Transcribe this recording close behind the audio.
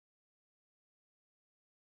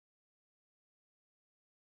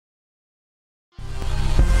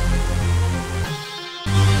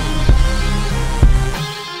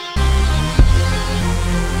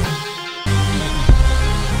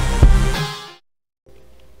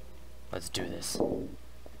let's do this.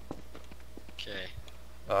 Okay.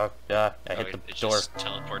 Oh, yeah, I hit it the door. just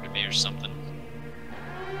teleported me or something.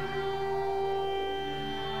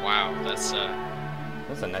 Wow, that's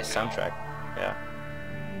That's a nice soundtrack. Yeah.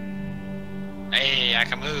 Hey, I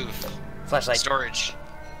can move. Flashlight. Storage.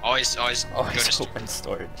 Always go to Always open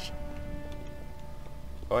storage.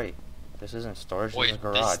 Oi, this isn't storage, this is a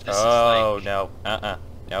garage. This Oh, is like... no.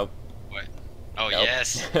 Nope. What? Oh, Nope.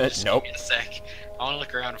 yes. Just Nope. give me a sec. I want to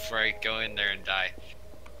look around before I go in there and die.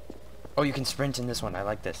 Oh, you can sprint in this one. I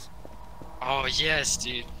like this. Oh, yes,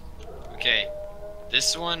 dude. Okay.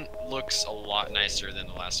 This one looks a lot nicer than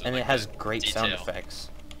the last one. And like it has the great detail. sound effects.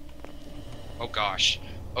 Oh, gosh.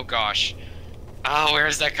 Oh, gosh. Oh, where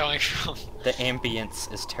is that coming from? The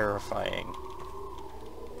ambience is terrifying.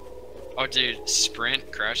 Oh, dude, sprint,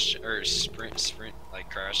 like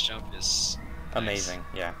crouch jump is Amazing,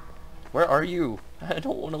 nice. yeah. Where are you? I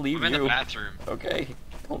don't want to leave I'm you. in the bathroom. Okay,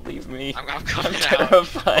 don't leave me. I'm coming out.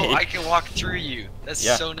 terrified. Oh, I can walk through you. That's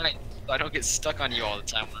Yeah. so nice. I don't get stuck on you all the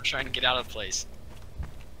time when I'm trying to get out of the place.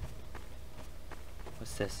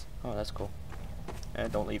 What's this? Oh, that's cool.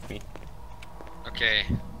 Don't leave me. Okay.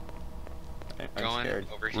 I'm Going scared.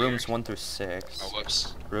 over here. Rooms 1 through 6. Oh,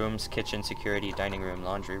 whoops. Rooms, kitchen, security, dining room,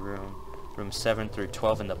 laundry room. Rooms 7 through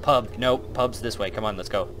 12 in the pub. Nope, pub's this way. Come on, let's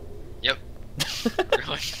go. Yep.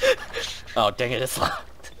 Really? Oh, dang it, it's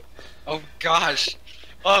locked. Oh, gosh.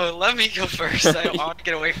 Oh, let me go first. I don't want to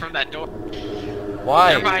get away from that door.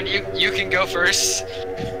 Why? Never mind, you can go first.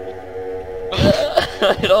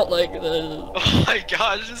 I don't like this. Oh my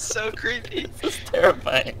gosh, this is so creepy. This is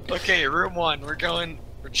terrifying. Okay, room 1. We're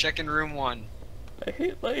checking room 1. I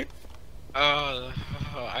hate life.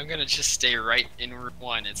 I'm gonna just stay right in room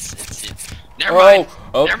 1. It's never mind.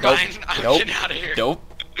 Oh, Never nope, mind. I'm nope, getting out of here. Nope.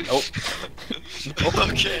 Nope. Nope.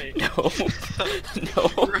 Okay. No.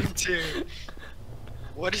 No. Room 2.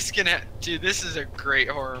 What is gonna... Dude, this is a great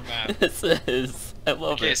horror map. This is. I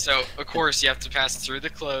love Okay, it. so, of course, you have to pass through the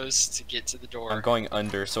clothes to get to the door. I'm going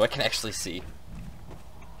under so I can actually see.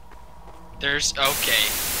 There's...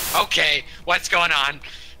 Okay. Okay, what's going on?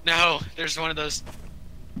 No, there's one of those...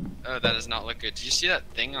 Oh, that does not look good. Did you see that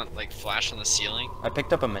thing on, like, flash on the ceiling? I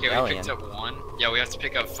picked up a Okay, we medallion. picked up 1. Yeah, we have to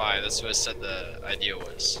pick up 5. That's what I said the idea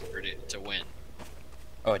was, or to win.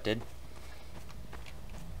 Oh, it did?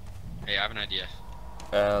 Hey, I have an idea.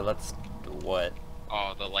 Let's... What?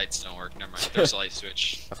 Oh, the lights don't work. Never mind. There's a light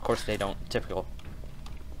switch. Of course they don't. Typical.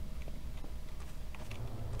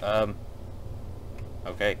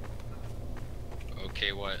 Okay.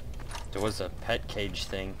 Okay, what? There was a pet cage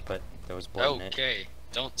thing, but there was blood in it. Okay.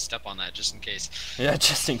 Don't step on that, just in case. Yeah,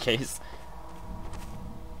 just in case.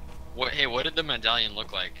 What? Hey, what did the medallion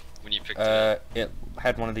look like when you picked it up? It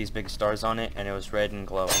had one of these big stars on it, and it was red and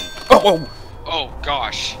glowing. Oh! Oh,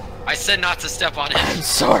 gosh. I said not to step on it. I'm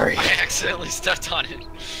sorry. I accidentally stepped on it.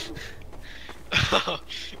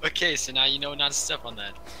 Okay, so now you know not to step on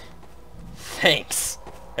that. Thanks.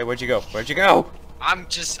 Hey, where'd you go? Where'd you go? I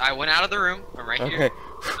went out of the room. I'm right here. Okay.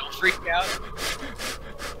 Don't freak out.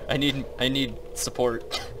 I need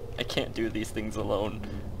support. I can't do these things alone.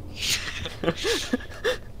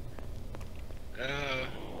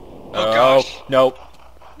 Oh gosh. Nope.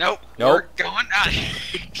 Nope. Nope. We're going out of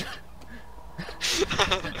here.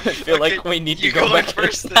 I feel like we need to you go in back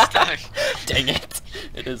first this time. Dang it.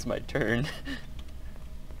 It is my turn.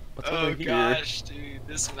 What's Oh over here? gosh, dude,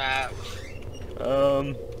 this map.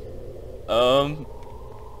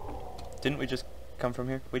 Didn't we just come from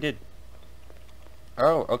here? We did.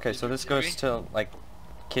 Oh, okay, so this goes to, like,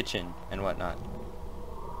 kitchen and whatnot.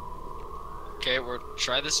 Okay, we'll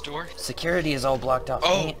try this door. Security is all blocked off.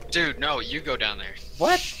 Dang Oh, it. dude, no, you go down there.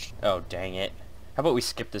 What? Oh, dang it. How about we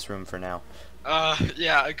skip this room for now?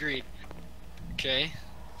 Yeah, agreed. Okay.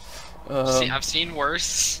 I've seen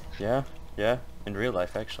worse. Yeah, in real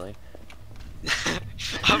life, actually.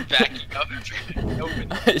 I'm backing up and trying to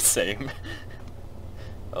open it. Same.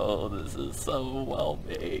 Oh, this is so well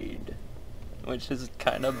made. Which is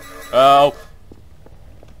kind of... Oh!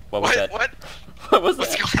 What was that? What? What was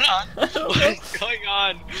What's that? going on? I don't What know. is going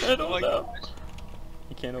on? I don't Oh my know. gosh.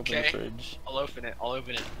 You can't open the Okay. fridge. I'll open it. I'll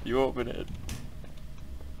open it. You open it.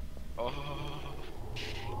 Oh.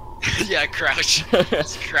 Yeah, crouch.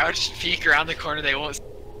 Just crouch, peek around the corner. They won't.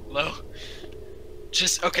 Low.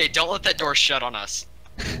 Just okay. Don't let that door shut on us.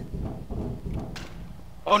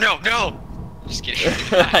 Oh no, no! Just kidding.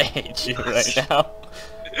 I hate you right now.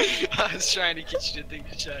 I was trying to get you to think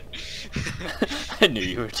to shut. I knew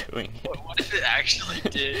you were doing it. What if it actually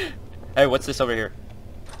did? Hey, what's this over here?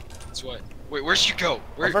 It's what? Wait, where'd you go?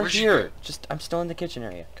 Over Where'd you here. go? Just, I'm still in the kitchen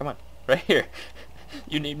area. Come on, right here.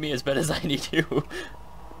 You need me as bad as I need you.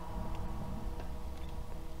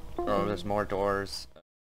 Oh, there's more doors.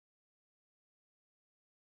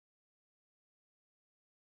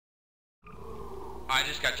 I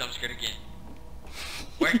just got jump scared again.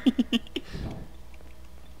 Where?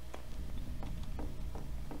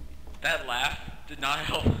 That laugh did not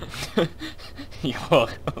help. You're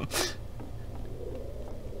welcome.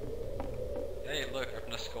 Hey, look,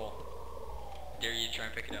 open a skull. Dare you to try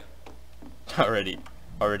and pick it up?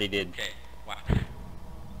 Already did. Okay, wow.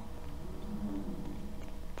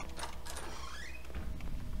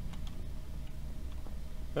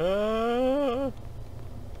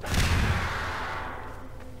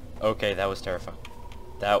 Okay, that was terrifying.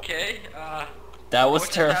 That That was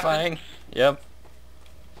terrifying. Yep.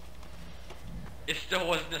 It still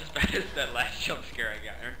wasn't as bad as that last jump scare I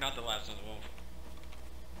got. Or not the last one, the wolf.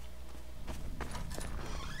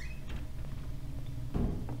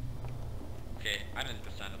 Okay, I didn't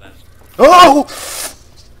get the sound of that. Oh!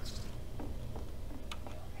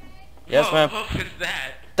 Yes, Whoa, ma'am. what was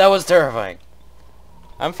that? That was terrifying.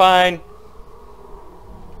 I'm fine.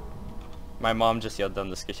 My mom just yelled down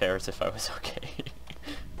the stairs if I was okay.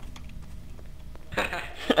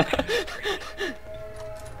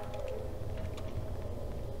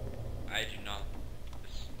 I do not.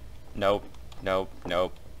 Nope. Nope.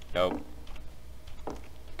 Nope. Nope.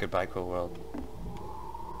 Goodbye, cool world.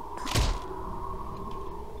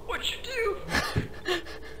 What'd you do?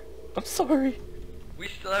 I'm sorry. We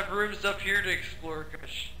still have rooms up here to explore,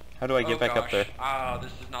 gosh. How do I get back up there? Oh,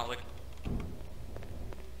 this is not looking...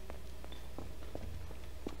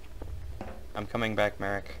 I'm coming back,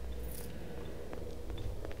 Merrick.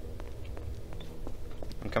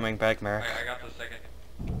 I'm coming back, Merrick. I got the second.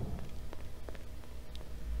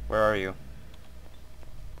 Where are you?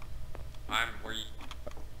 I'm where you...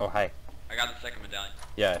 Oh, hi. I got the second medallion.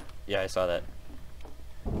 Yeah, I saw that.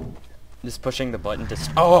 Just pushing the button to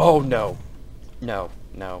oh, no. No.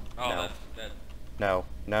 Oh, No. that's dead. No.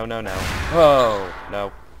 Oh,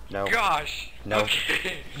 no. Gosh! No.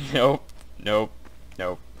 Okay. Nope.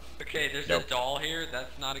 Okay, there's Nope. a doll here.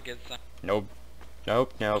 That's not a good sign. Nope. You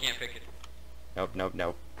can't pick it.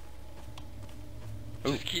 Nope.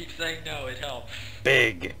 Ooh. Just keep saying no, it helps.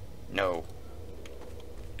 Big. No.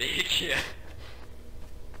 Big, yeah.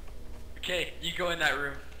 Okay, you go in that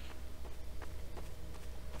room.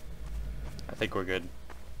 I think we're good.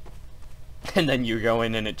 And then you go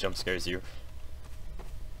in and it jump scares you.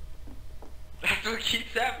 That's what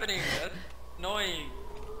keeps happening. That's annoying.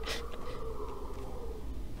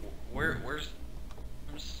 Where's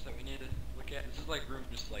rooms that we need to look at? This is like room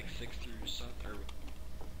just like 6 through something. Or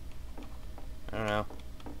I don't know.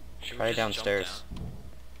 should we Try just jump downstairs.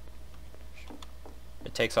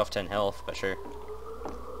 It takes off 10 health, but sure.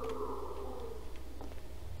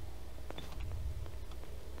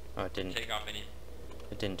 Oh, it down? didn't. Take off any.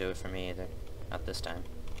 It didn't do it for me either. Not this time.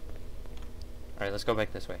 Alright, let's go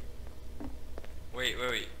back this way. Wait.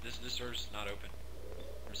 This door's not open.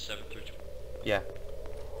 From 7 through 2. Yeah.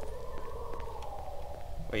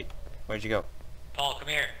 Wait, where'd you go? Paul, come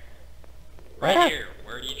here. Right Right here.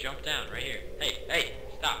 Where do you jump down? Right here. Hey,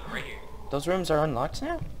 stop. Right here. Those rooms are unlocked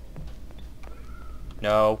now?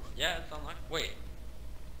 No. Yeah, it's unlocked. Wait.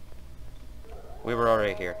 We were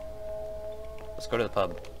already here. Let's go to the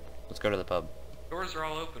pub. Doors are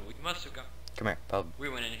all open. We must have gone. Come here, pub. We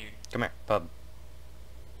went in here. Come here, pub.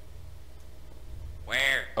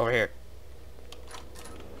 Where? Over here.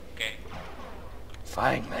 Okay.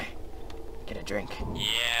 Finally. Get a drink.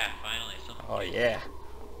 Yeah, finally. Something Oh, good. yeah.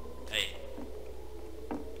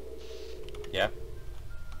 Hey. Yeah?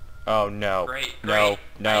 Oh, no. Great. No.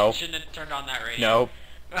 I shouldn't have turned on that radio. No.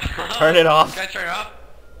 Turn it off. Can I turn it off?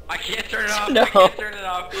 I can't turn it off. No. I can't turn it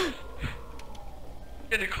off.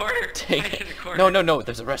 In the corner. Take In the corner. No,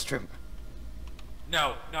 there's a restroom.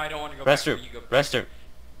 No, I don't want to go back where you go. Restroom.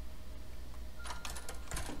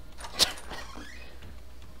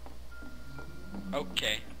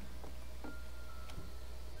 Okay.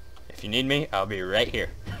 If you need me, I'll be right here.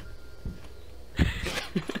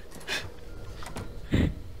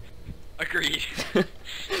 Agreed.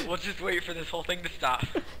 We'll just wait for this whole thing to stop.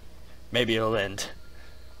 Maybe it'll end.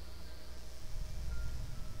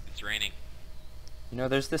 It's raining. You know,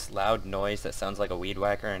 there's this loud noise that sounds like a weed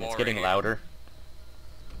whacker, and it's More getting rain. louder.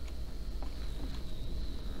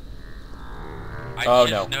 I Oh,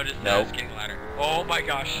 just no. noticed No. that it's getting louder. Oh my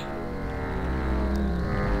gosh.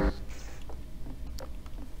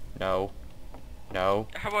 No.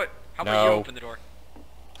 How about No. you open the door?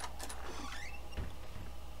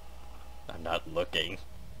 I'm not looking.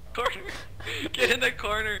 Corner. Get in the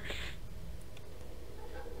corner.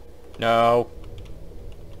 No.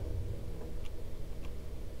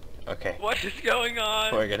 Okay. What is going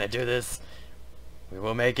on? We're gonna do this. We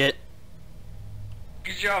will make it.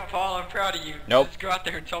 Good job, Paul. I'm proud of you. Nope. Let's go out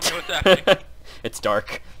there and tell me what's happening. It's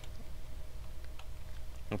dark.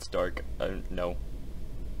 It's dark. No.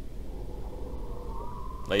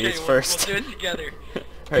 Ladies Okay, first. We'll do it together.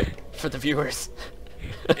 Right, for the viewers.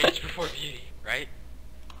 Age before beauty, right?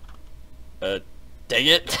 Dang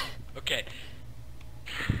it. Okay.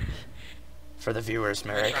 For the viewers,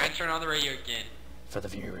 Merrick. Try and turn on the radio again. For the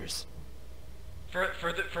viewers. For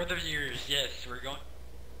the viewers, yes, we're going.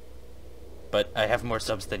 But I have more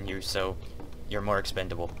subs than you, so you're more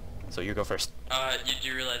expendable. So you go first. You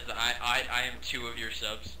do realize that I am 2 of your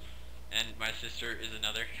subs, and my sister is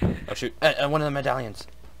another. Oh shoot! One of the medallions.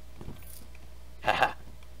 Haha.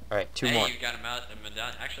 All right, 2 more. Hey, you got a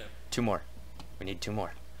medallion. Actually, 2 more. We need 2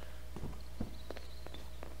 more.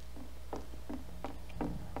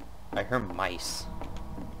 I hear mice.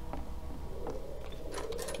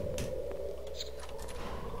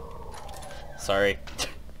 Sorry.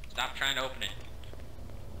 stop trying to open it.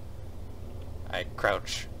 I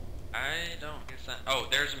crouch. I don't guess that. Oh,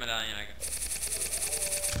 there's a medallion. I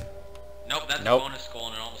got. Nope, that's Nope. a bonus skull,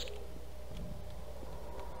 and it almost.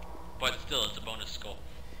 But still, it's a bonus skull.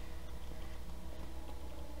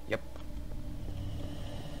 Yep.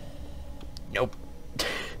 Nope.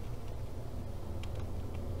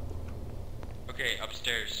 Okay,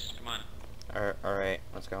 upstairs. Come on. Alright,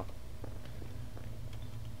 let's go.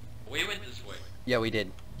 We went this way. Yeah, we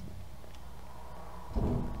did.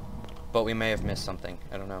 But we may have missed something.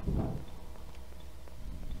 I don't know.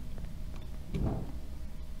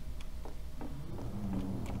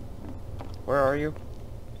 Where are you?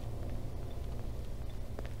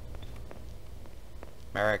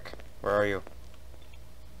 Merrick, where are you?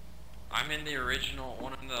 I'm in the original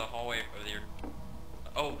one in the hallway of the.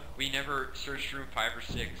 Oh, we never searched room 5 or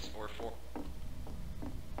 6 or 4.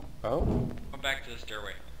 Oh? Come back to the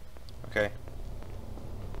stairway. Okay.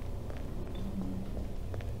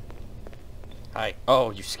 Hi.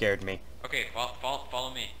 Oh, you scared me. Okay,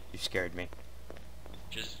 follow me. You scared me.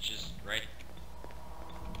 Just right.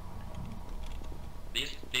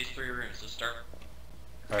 These 3 rooms. So start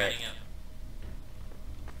Alright. scanning up.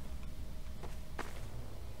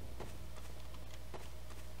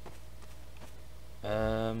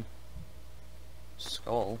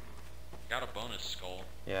 Skull? Got a bonus skull.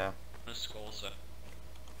 Yeah. Bonus skull, so.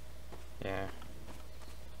 Yeah.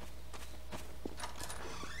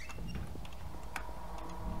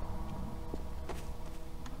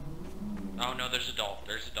 Oh no, there's a doll.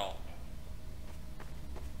 There's a doll.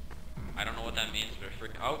 I don't know what that means, but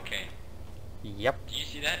okay. Yep. Do you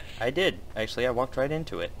see that? I did. Actually, I walked right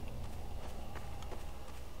into it.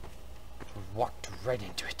 Walked right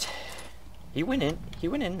into it. He went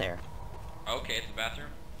in there. Okay, it's the bathroom.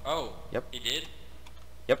 Oh. Yep. He did?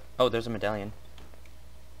 Yep. Oh, there's a medallion.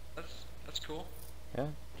 That's cool. Yeah.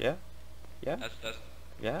 Yeah. Yeah. That's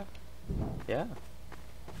Yeah. Yeah. You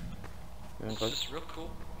wanna it's go- just real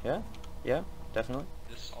cool. Yeah. Yeah. Definitely.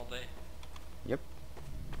 This all day. Yep.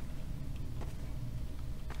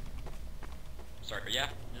 Sorry, yeah.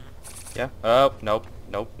 Yeah. Oh, nope.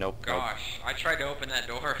 Nope. Nope. Nope. Gosh, I tried to open that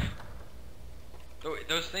door.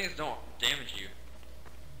 Those things don't damage you.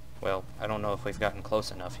 Well, I don't know if we've gotten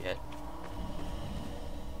close enough yet.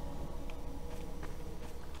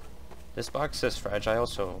 This box is fragile,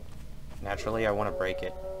 so naturally I want to break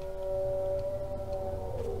it.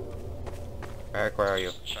 Eric, where are you?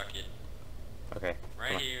 Just chuck it. Okay. Right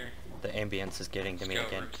come on. here. The ambience is getting to Let's me go,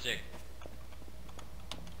 again. room 6.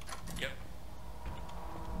 Yep.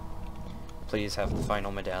 Please have the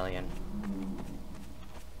final medallion.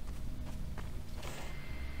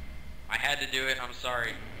 I had to do it, I'm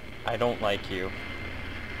sorry. I don't like you.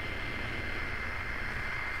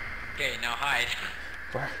 Okay, now hide.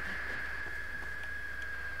 Where?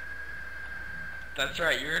 That's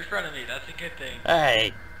right, you're in front of me, that's a good thing.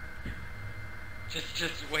 Hey!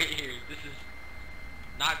 Just wait here, this is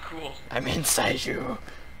not cool. I'm inside you.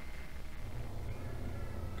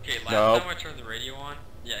 Okay, last Nope. time I turned the radio on,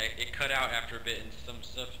 yeah, it cut out after a bit and some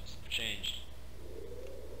stuff changed.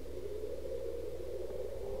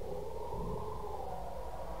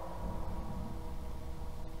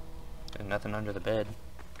 There's nothing under the bed.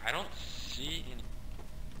 I don't see any.